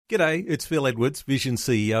G'day, it's Phil Edwards, Vision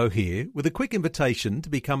CEO here, with a quick invitation to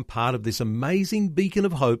become part of this amazing beacon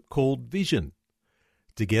of hope called Vision.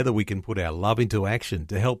 Together we can put our love into action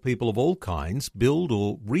to help people of all kinds build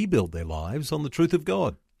or rebuild their lives on the truth of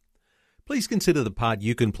God. Please consider the part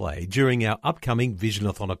you can play during our upcoming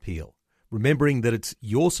Visionathon appeal, remembering that it's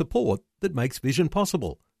your support that makes Vision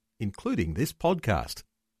possible, including this podcast.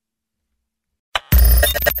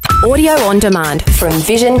 Audio on demand from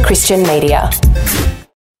Vision Christian Media.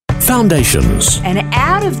 Foundations. And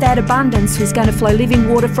out of that abundance was going to flow living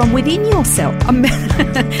water from within yourself.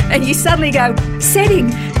 And you suddenly go, setting,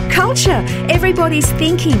 culture, everybody's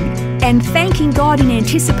thinking and thanking God in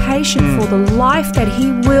anticipation for the life that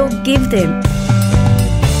He will give them.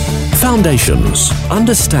 Foundations.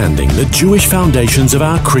 Understanding the Jewish foundations of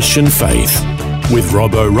our Christian faith. With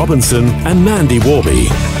Robbo Robinson and Mandy Warby.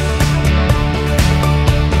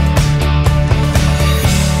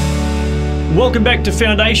 Welcome back to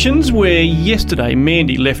Foundations, where yesterday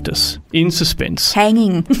Mandy left us in suspense.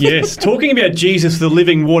 Hanging. Yes, talking about Jesus, the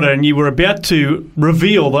living water, and you were about to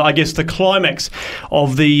reveal, the climax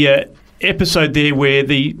of the episode there where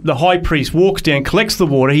the high priest walks down, collects the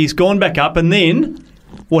water, he's gone back up, and then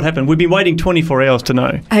what happened? We've been waiting 24 hours to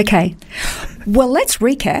know. Okay. Well, let's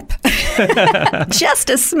recap just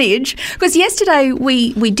a smidge, because yesterday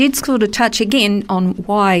we did sort of touch again on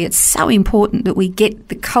why it's so important that we get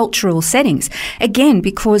the cultural settings. Again,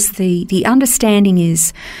 because the understanding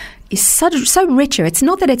is so richer. It's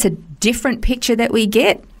not that it's a different picture that we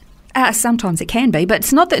get. Sometimes it can be, but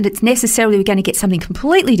it's not that it's necessarily we're going to get something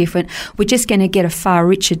completely different. We're just going to get a far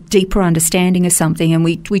richer, deeper understanding of something. And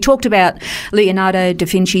we talked about Leonardo da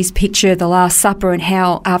Vinci's picture, The Last Supper, and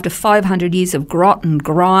how after 500 years of grot and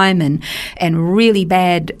grime and really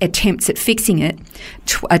bad attempts at fixing it,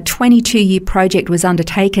 a 22-year project was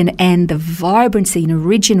undertaken, and the vibrancy and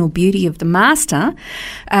original beauty of the master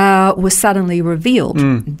was suddenly revealed.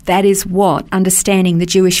 That is what understanding the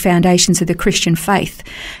Jewish foundations of the Christian faith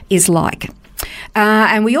is like.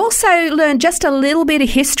 And we also learned just a little bit of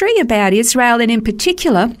history about Israel, and in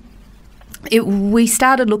particular, we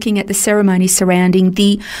started looking at the ceremony surrounding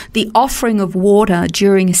the offering of water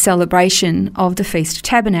during a celebration of the Feast of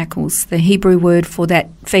Tabernacles. The Hebrew word for that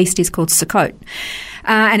feast is called Sukkot.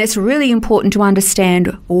 And it's really important to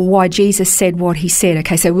understand why Jesus said what he said.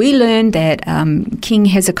 Okay, so we learned that King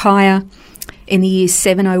Hezekiah, in the year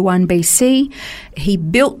 701 BC, he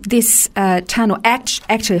built this tunnel.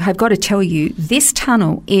 Actually, I've got to tell you, this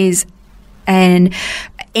tunnel is an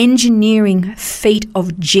engineering feat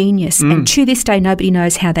of genius, and to this day nobody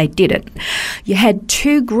knows how they did it. You had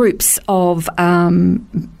two groups of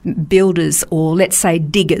builders, or let's say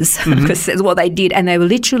diggers, because that's what they did, and they were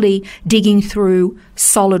literally digging through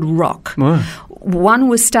solid rock. Wow. One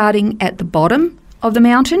was starting at the bottom of the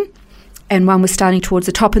mountain, and one was starting towards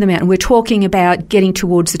the top of the mountain. We're talking about getting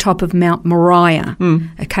towards the top of Mount Moriah.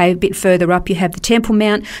 Okay, a bit further up you have the Temple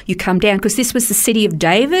Mount. You come down, because this was the city of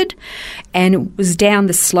David, and it was down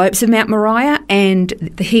the slopes of Mount Moriah, and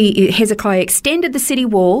Hezekiah extended the city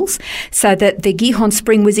walls so that the Gihon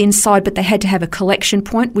spring was inside, but they had to have a collection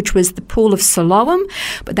point, which was the pool of Siloam,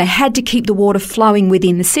 but they had to keep the water flowing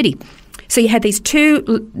within the city. So you had these two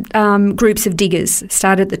groups of diggers,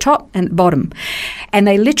 started at the top and the bottom, and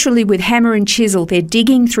they literally, with hammer and chisel, they're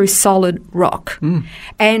digging through solid rock.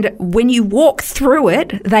 And when you walk through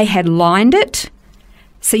it, they had lined it,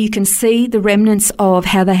 so you can see the remnants of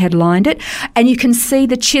how they had lined it, and you can see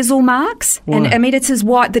the chisel marks. Wow. And I mean, it's as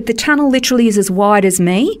wide, the tunnel literally is as wide as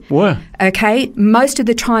me. Wow. Okay, most of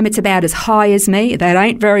the time it's about as high as me. That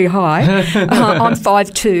ain't very high. I'm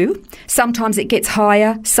 5'2". Sometimes it gets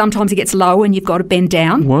higher, sometimes it gets lower, and you've got to bend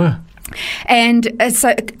down. Wow. And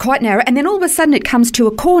so quite narrow. And then all of a sudden it comes to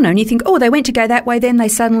a corner, and you think, oh, they went to go that way, then they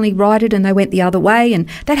suddenly righted and they went the other way. And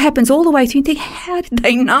that happens all the way through. You think, how did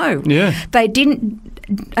they know? Yeah. They didn't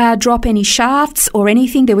drop any shafts or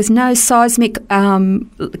anything. There was no seismic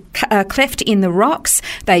cleft in the rocks.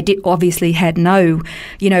 They obviously had no,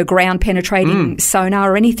 ground penetrating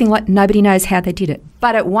sonar or anything like. Nobody knows how they did it.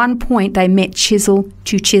 But at one point they met chisel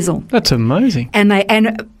to chisel. That's amazing.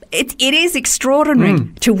 It is extraordinary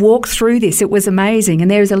to walk through this. It was amazing.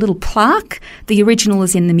 And there is a little plaque, the original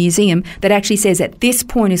is in the museum, that actually says at this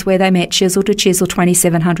point is where they met chisel to chisel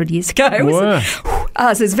 2,700 years ago. Wow.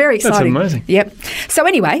 So it's very exciting. That's amazing. Yep. So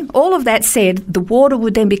anyway, all of that said, the water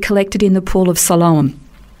would then be collected in the pool of Siloam.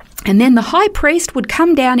 And then the high priest would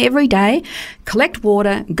come down every day, collect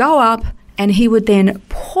water, go up, and he would then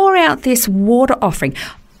pour out this water offering.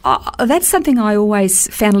 That's something I always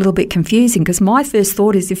found a little bit confusing, because my first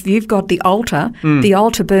thought is, if you've got the altar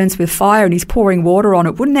burns with fire and he's pouring water on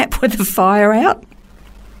it, wouldn't that put the fire out?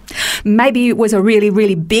 Maybe it was a really,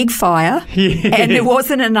 really big fire and there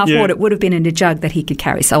wasn't enough Yeah. water. It would have been in a jug that he could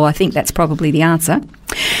carry. So I think that's probably the answer.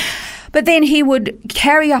 But then he would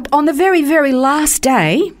carry up, on the very, very last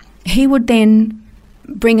day, he would then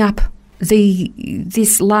bring up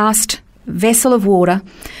this last vessel of water,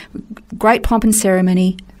 great pomp and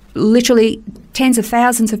ceremony, literally tens of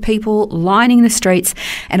thousands of people lining the streets.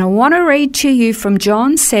 And I want to read to you from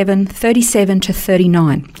John 7:37 to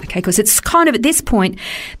 39, okay, because it's kind of at this point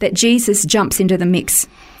that Jesus jumps into the mix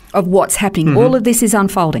of what's happening. All of this is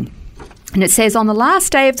unfolding. And it says, on the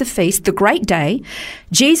last day of the feast, the great day,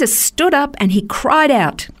 Jesus stood up and he cried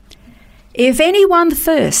out, "If anyone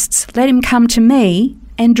thirsts, let him come to me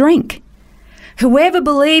and drink. Whoever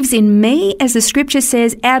believes in me, as the scripture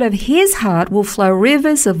says, out of his heart will flow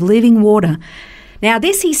rivers of living water." Now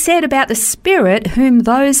this he said about the Spirit, whom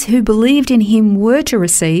those who believed in him were to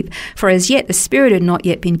receive, for as yet the Spirit had not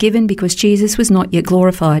yet been given, because Jesus was not yet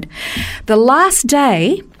glorified. The last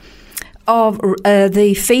day of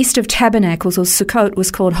the Feast of Tabernacles, or Sukkot,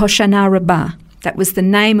 was called Hoshana Rabbah. That was the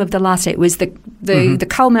name of the last day. It was the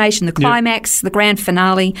culmination, the climax, the grand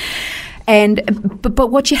finale.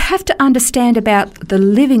 But what you have to understand about the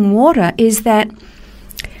living water is that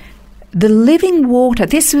the living water,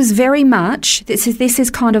 this was very much, this is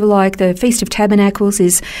kind of like the Feast of Tabernacles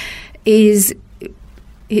is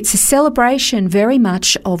it's a celebration very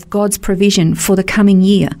much of God's provision for the coming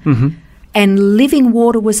year. And living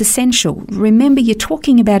water was essential. Remember, you're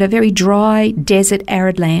talking about a very dry, desert,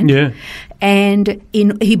 arid land. Yeah. And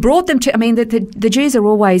he brought them to. I mean, the Jews are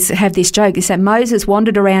always have this joke. Is that Moses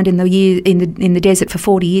wandered around in the desert for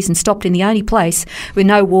 40 years and stopped in the only place with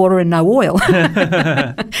no water and no oil.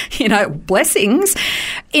 Blessings.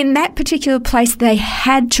 In that particular place, they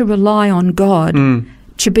had to rely on God.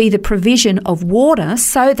 To be the provision of water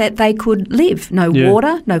so that they could live. No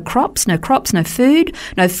water, no crops, no food,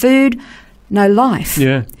 no life.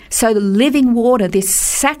 Yeah. So the living water, this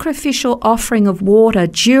sacrificial offering of water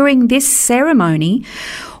during this ceremony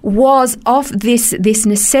was of this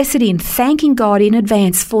necessity in thanking God in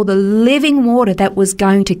advance for the living water that was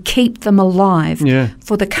going to keep them alive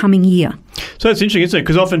for the coming year. So it's interesting, isn't it?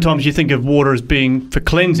 Because oftentimes you think of water as being for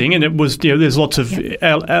cleansing, and it was, there's lots of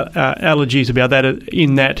allergies about that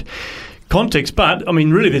in that context. But, I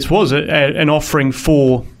mean, really this was an offering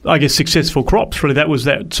for, I guess, successful crops. Really, that was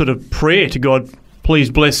that sort of prayer to God, please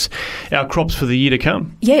bless our crops for the year to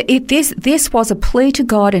come. Yeah, this was a plea to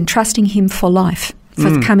God and trusting him for life for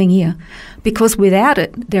the coming year, because without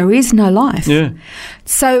it, there is no life. Yeah.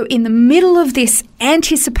 So in the middle of this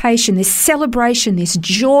anticipation, this celebration, this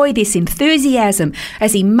joy, this enthusiasm,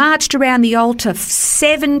 as he marched around the altar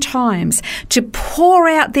 7 times to pour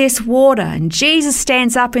out this water, and Jesus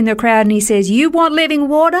stands up in the crowd and he says, "You want living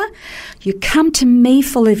water? You come to me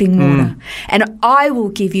for living water, and I will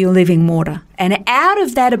give you living water. And out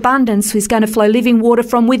of that abundance is going to flow living water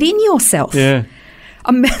from within yourself." Yeah.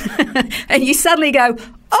 And you suddenly go,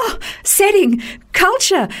 oh, setting,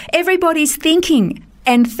 culture, everybody's thinking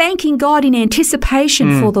and thanking God in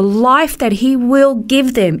anticipation for the life that he will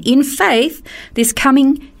give them in faith this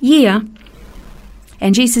coming year.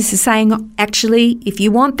 And Jesus is saying, actually, if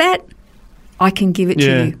you want that, I can give it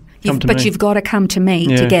to you. But you've got to come to me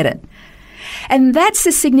to get it. And that's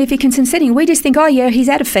the significance in setting. We just think, oh, yeah, he's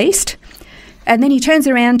at a feast. And then he turns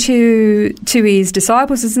around to his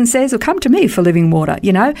disciples and says, well, come to me for living water,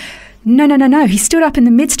 No. He stood up in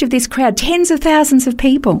the midst of this crowd, tens of thousands of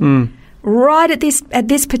people, right at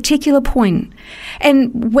this particular point.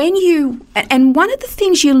 And one of the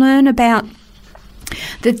things you learn about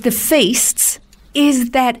the feasts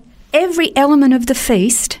is that every element of the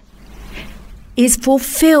feast is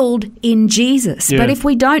fulfilled in Jesus. Yeah. But if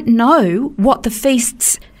we don't know what the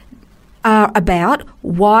feasts are about,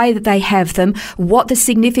 why they have them, what the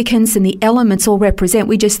significance and the elements all represent,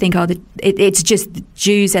 we just think, it's just the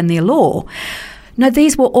Jews and their law. No,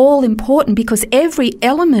 these were all important because every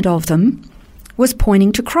element of them was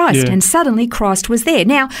pointing to Christ, and suddenly Christ was there.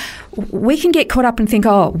 Now, we can get caught up and think,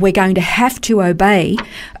 we're going to have to obey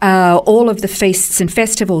all of the feasts and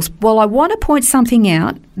festivals. Well, I want to point something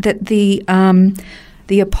out that the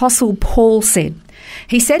Apostle Paul said.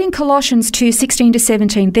 He said in Colossians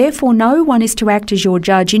 2:16-17, "Therefore no one is to act as your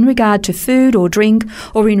judge in regard to food or drink,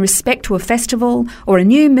 or in respect to a festival, or a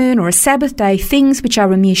new moon, or a Sabbath day, things which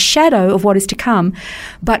are a mere shadow of what is to come,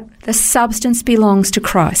 but the substance belongs to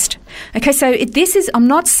Christ." Okay, so I'm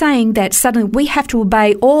not saying that suddenly we have to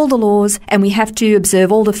obey all the laws and we have to observe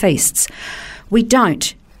all the feasts. We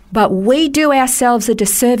don't. But we do ourselves a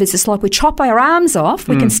disservice. It's like we chop our arms off.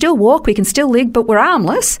 We can still walk, we can still live, but we're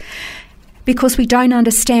armless, because we don't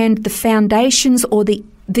understand the foundations or the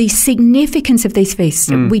the significance of these feasts.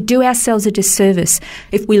 We do ourselves a disservice.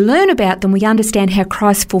 If we learn about them, we understand how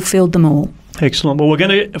Christ fulfilled them all. Excellent. Well, we're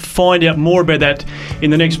going to find out more about that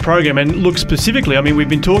in the next program and look specifically. I mean, we've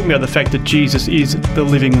been talking about the fact that Jesus is the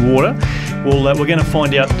living water. Well, we're going to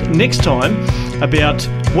find out next time about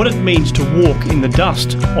what it means to walk in the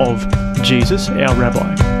dust of Jesus, our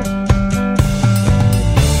Rabbi.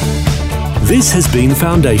 This has been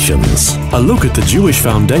Foundations, a look at the Jewish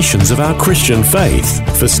foundations of our Christian faith.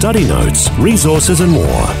 For study notes, resources and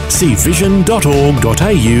more, see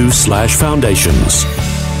vision.org.au/foundations.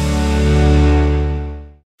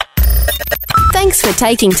 Thanks for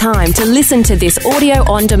taking time to listen to this audio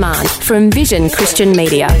on demand from Vision Christian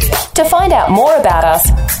Media. To find out more about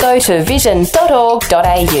us, go to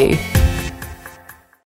vision.org.au.